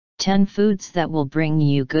10 foods that will bring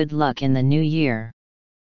you good luck in the new year.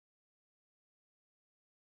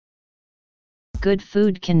 Good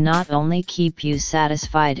food can not only keep you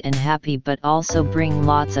satisfied and happy but also bring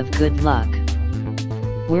lots of good luck.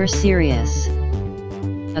 We're serious.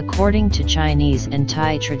 According to Chinese and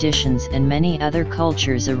Thai traditions and many other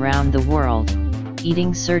cultures around the world,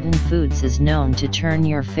 eating certain foods is known to turn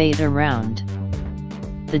your fate around.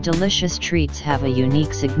 The delicious treats have a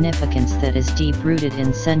unique significance that is deep-rooted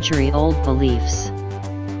in century-old beliefs.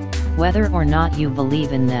 Whether or not you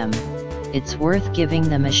believe in them, it's worth giving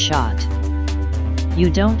them a shot. You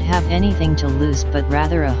don't have anything to lose but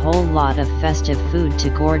rather a whole lot of festive food to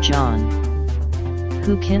gorge on.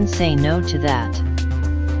 Who can say no to that?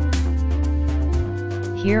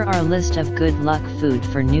 Here are a list of good luck food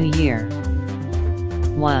for New Year.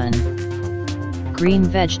 1. Green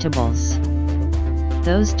vegetables.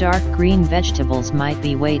 Those dark green vegetables might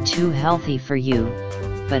be way too healthy for you,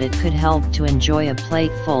 but it could help to enjoy a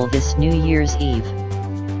plateful this New Year's Eve.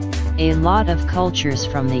 A lot of cultures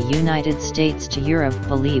from the United States to Europe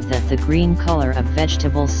believe that the green color of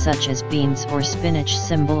vegetables such as beans or spinach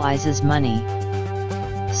symbolizes money.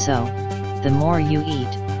 So, the more you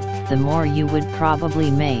eat, the more you would probably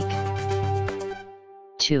make.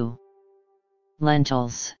 2.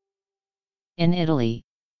 Lentils. In Italy,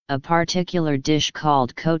 a particular dish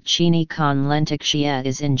called cocchini con lenticchie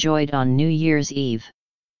is enjoyed on New Year's Eve.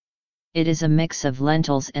 It is a mix of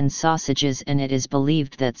lentils and sausages, and it is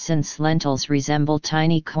believed that since lentils resemble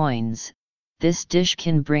tiny coins, this dish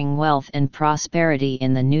can bring wealth and prosperity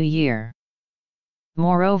in the new year.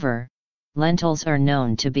 Moreover, lentils are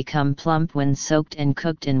known to become plump when soaked and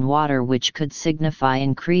cooked in water, which could signify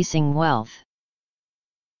increasing wealth.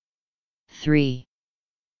 3.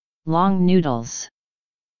 Long noodles.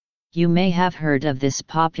 You may have heard of this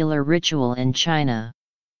popular ritual in China.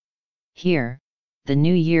 Here, the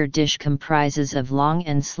New Year dish comprises of long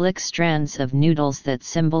and slick strands of noodles that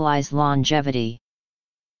symbolize longevity.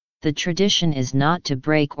 The tradition is not to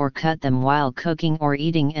break or cut them while cooking or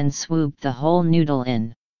eating and swoop the whole noodle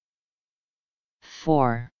in.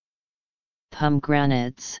 4.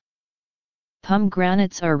 Pomegranates.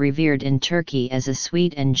 Pomegranates are revered in Turkey as a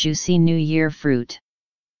sweet and juicy New Year fruit.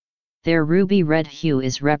 Their ruby red hue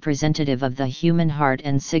is representative of the human heart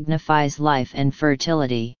and signifies life and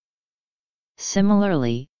fertility.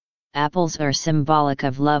 Similarly, apples are symbolic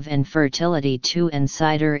of love and fertility too, and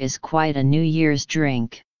cider is quite a New Year's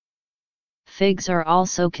drink. Figs are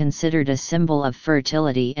also considered a symbol of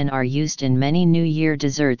fertility and are used in many New Year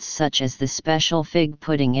desserts such as the special fig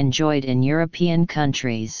pudding enjoyed in European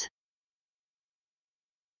countries.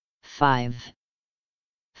 5.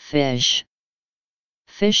 Fish.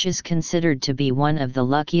 Fish is considered to be one of the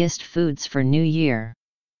luckiest foods for New Year.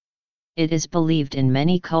 It is believed in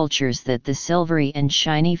many cultures that the silvery and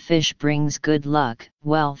shiny fish brings good luck,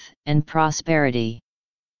 wealth, and prosperity.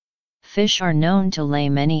 Fish are known to lay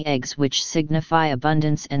many eggs which signify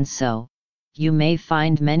abundance, and so, you may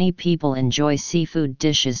find many people enjoy seafood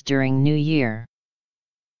dishes during New Year.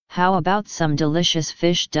 How about some delicious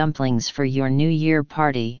fish dumplings for your New Year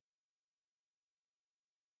party?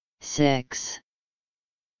 6.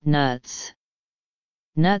 Nuts.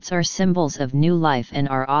 Nuts are symbols of new life and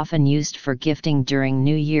are often used for gifting during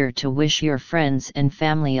New Year to wish your friends and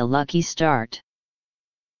family a lucky start.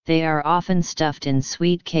 They are often stuffed in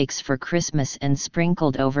sweet cakes for Christmas and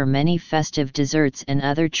sprinkled over many festive desserts and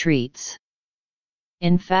other treats.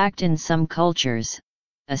 In fact, in some cultures,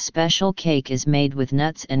 a special cake is made with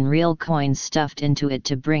nuts and real coins stuffed into it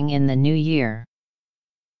to bring in the new year.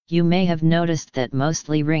 You may have noticed that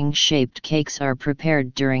mostly ring-shaped cakes are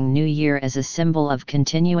prepared during New Year as a symbol of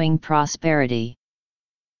continuing prosperity.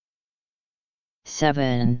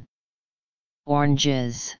 7.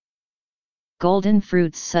 Oranges. Golden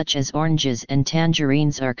fruits such as oranges and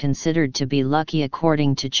tangerines are considered to be lucky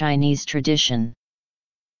according to Chinese tradition.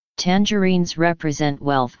 Tangerines represent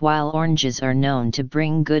wealth while oranges are known to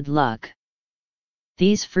bring good luck.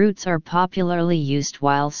 These fruits are popularly used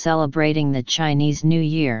while celebrating the Chinese New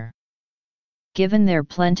Year. Given their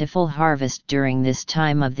plentiful harvest during this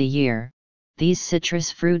time of the year, these citrus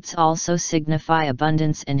fruits also signify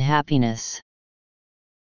abundance and happiness.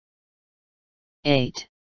 8.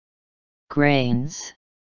 Grains.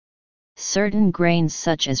 Certain grains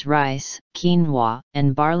such as rice, quinoa,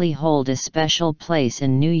 and barley hold a special place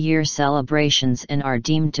in New Year celebrations and are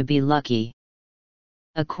deemed to be lucky.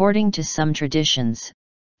 According to some traditions,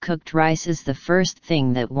 cooked rice is the first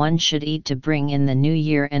thing that one should eat to bring in the new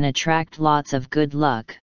year and attract lots of good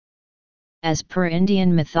luck. As per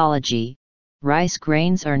Indian mythology, rice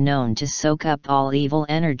grains are known to soak up all evil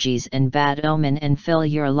energies and bad omen and fill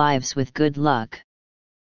your lives with good luck.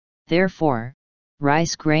 Therefore,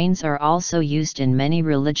 rice grains are also used in many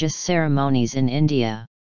religious ceremonies in India.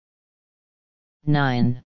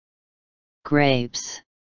 9. Grapes.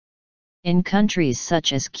 In countries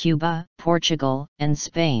such as Cuba, Portugal, and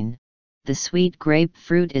Spain, the sweet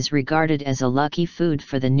grapefruit is regarded as a lucky food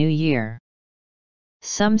for the new year.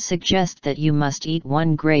 Some suggest that you must eat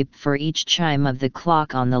one grape for each chime of the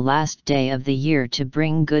clock on the last day of the year to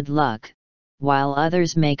bring good luck, while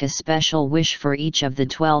others make a special wish for each of the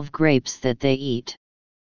 12 grapes that they eat.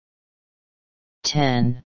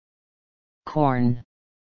 10. Corn.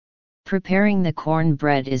 Preparing the corn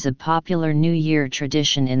bread is a popular New Year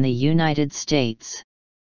tradition in the United States.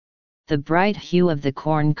 The bright hue of the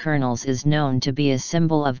corn kernels is known to be a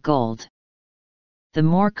symbol of gold. The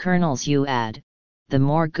more kernels you add, the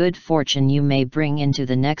more good fortune you may bring into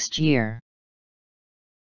the next year.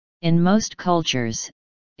 In most cultures,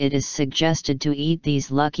 it is suggested to eat these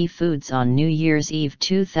lucky foods on New Year's Eve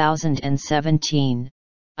 2017,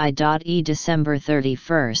 i.e. December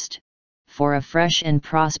 31st, for a fresh and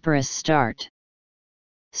prosperous start.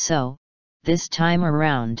 So, this time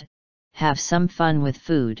around, have some fun with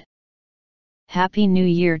food. Happy New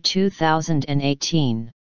Year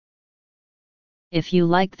 2018! If you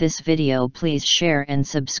like this video, please share and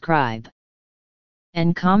subscribe.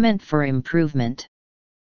 And comment for improvement.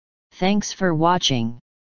 Thanks for watching.